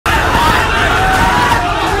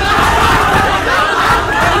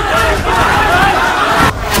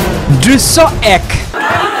দৃশ্য 1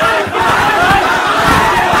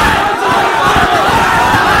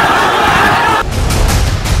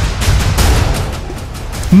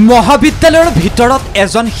 মহাবিদ্যালয়ৰ ভিতৰত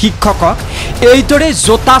এজন শিক্ষকক এইদৰে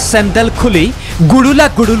জোতা চেণ্ডেল খুলি গুৰুলা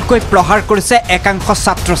গুৰুলকৈ প্ৰহাৰ কৰিছে একাংশ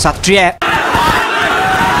ছাত্ৰ ছাত্ৰীয়ে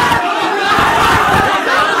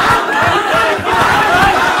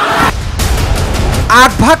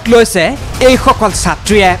আগভাগ লৈছে এই সকল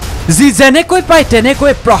ছাত্ৰীয়ে যি যেনেকৈ পায়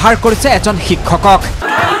তেনেকৈ প্ৰহাৰ কৰিছে এজন শিক্ষকক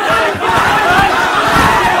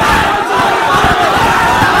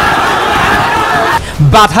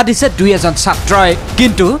বাধা দিছে দুই এজন ছাত্ৰই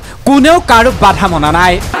কিন্তু কোনেও কাৰো বাধা মনা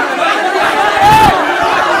নাই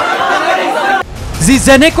যি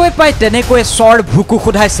যেনেকৈ পায় তেনেকৈ স্বৰ ভুকু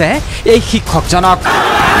খুধাইছে এই শিক্ষকজনক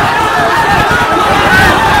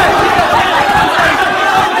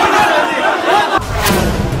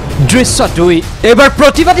দৃশ্য 2 এবাৰ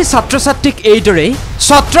প্ৰতিবাদী ছাত্ৰ ছাত্ৰীক এইদৰে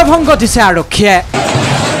ছত্ৰভংগ দিছে আৰক্ষীয়ে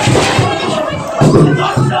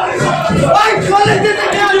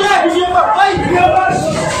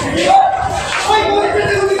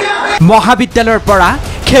মহাবিদ্যালয়ৰ পৰা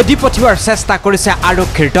খেদি পঠিওৱাৰ চেষ্টা কৰিছে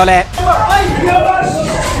আৰক্ষীৰ দলে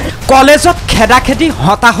কলেজত খেদাখেদি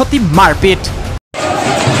হতাহতি মাৰপিট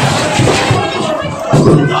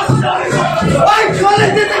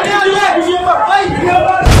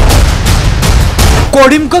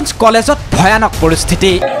কৰিমগঞ্জ কলেজত ভয়ানক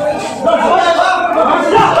পৰিস্থিতি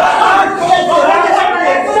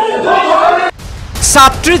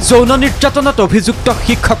ছাত্ৰী যৌন নিৰ্যাতনত অভিযুক্ত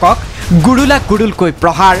শিক্ষকক গুৰুলা গুৰুলকৈ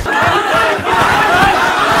প্ৰহাৰ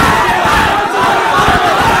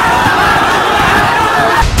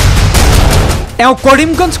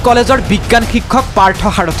কৰিমগঞ্জ কলেজৰ বিজ্ঞান শিক্ষক পাৰ্থ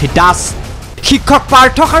সাৰথী দাস শিক্ষক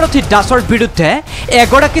পাৰ্থ সাৰথী দাসৰ বিৰুদ্ধে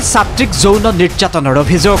এগৰাকী ছাত্ৰীক যৌন নিৰ্যাতনৰ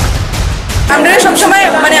অভিযোগ আমরা সব সময়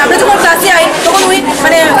মানে আমরা যখন ক্লাসে আই তখন ওই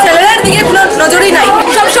মানে ছেলেদের দিকে কোনো নজরই নাই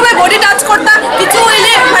সব সময় বডি টাচ করতা কিছু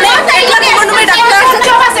হইলে মানে একলা ইকোনমি ডাক্তার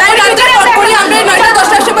তাই ডাক্তার ফোন করি আমরা 9টা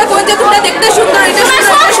 10টার সময় কোন যে তোমরা দেখতে সুন্দর এটা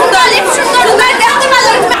সুন্দর দেখতে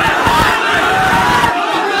ভালো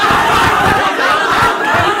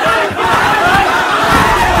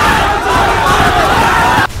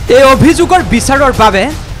এই অভিযোগৰ বিচাৰৰ বাবে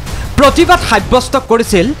প্ৰতিবাদ সাব্যস্ত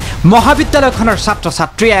কৰিছিল মহাবিদ্যালয়খনৰ ছাত্ৰ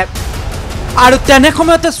ছাত্ৰীয়ে আৰু তেনে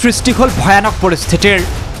সময়তে সৃষ্টি হল ভয়ানক পৰিস্থিতিৰ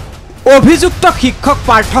অভিযুক্ত শিক্ষক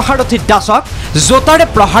পাৰ্থ সাৰথী দাসক জোতাৰে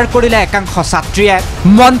প্ৰহাৰ কৰিলে একাংশ ছাত্ৰীয়ে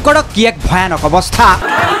মন কৰক কি এক ভয়ানক অৱস্থা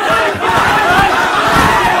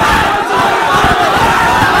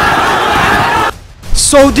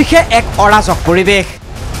চৌদিশে এক অৰাজক পৰিৱেশ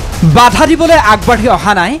বাধা দিবলৈ আগবাঢ়ি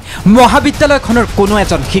অহা নাই মহাবিদ্যালয়খনৰ কোনো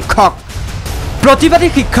এজন শিক্ষক প্ৰতিবাদী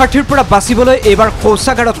শিক্ষাৰ্থীৰ পৰা বাচিবলৈ এবাৰ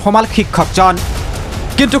শৌচাগাৰত সোমাল শিক্ষকজন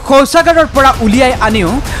কিন্তু শৌচাগাৰৰ পৰা উলিয়াই আনিও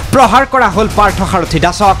প্ৰহাৰ কৰা হল পাৰ্থ সাৰথী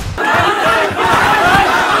দাসক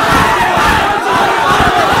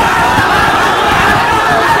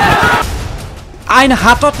আইন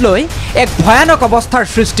হাতত লৈ এক ভয়ানক অৱস্থাৰ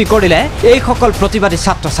সৃষ্টি কৰিলে এই সকল প্ৰতিবাদী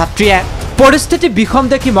ছাত্ৰ ছাত্ৰীয়ে পৰিস্থিতি বিষম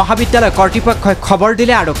দেখি মহাবিদ্যালয় কৰ্তৃপক্ষই খবৰ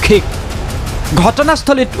দিলে আৰক্ষীক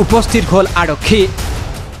ঘটনাস্থলীত উপস্থিত হল আৰক্ষী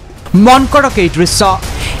মন কৰক এই দৃশ্য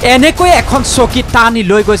এনেকৈ এখন চকী টানি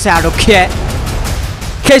লৈ গৈছে আৰক্ষীয়ে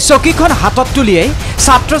সেই চকীখন হাতত তুলিয়েই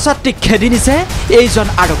ছাত্ৰ ছাত্ৰীক খেদি নিছে এইজন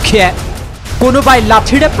আৰক্ষীয়ে কোনোবাই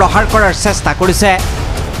লাঠিৰে প্ৰহাৰ কৰাৰ চেষ্টা কৰিছে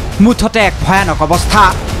মুঠতে এক ভয়ানক অৱস্থা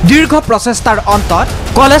দীৰ্ঘ প্ৰচেষ্টাৰ অন্তত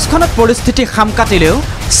কলেজখনত পৰিস্থিতি খাম কাটিলেও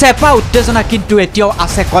চেপা উত্তেজনা কিন্তু এতিয়াও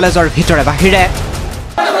আছে কলেজৰ ভিতৰে বাহিৰে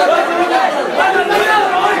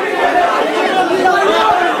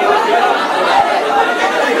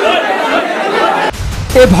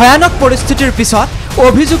এই ভয়ানক পৰিস্থিতিৰ পিছত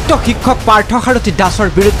অভিযুক্ত শিক্ষক পাৰ্থ সাৰথী দাসৰ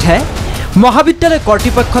বিৰুদ্ধে মহাবিদ্যালয়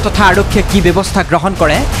কৰ্তৃপক্ষ তথা আৰক্ষীয়ে কি ব্যৱস্থা গ্ৰহণ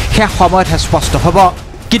কৰে সেই সময়তহে স্পষ্ট হ'ব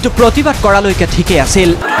কিন্তু প্ৰতিবাদ কৰালৈকে ঠিকেই আছিল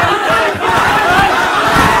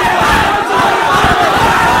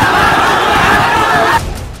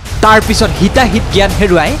তাৰ পিছত হিতাহিত জ্ঞান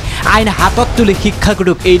হেৰুৱাই আইন হাতত তুলি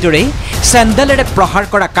শিক্ষাগুৰুক এইদৰে চেণ্ডেলেৰে প্ৰহাৰ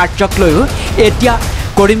কৰা কাৰ্যক লৈও এতিয়া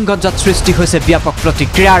কৰিমগঞ্জত সৃষ্টি হৈছে ব্যাপক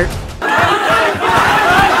প্ৰতিক্ৰিয়াৰ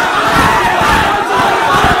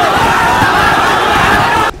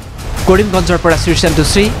কৰিমগঞ্জৰ পৰা শ্ৰীচেন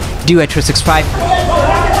দুশ্ৰী DY365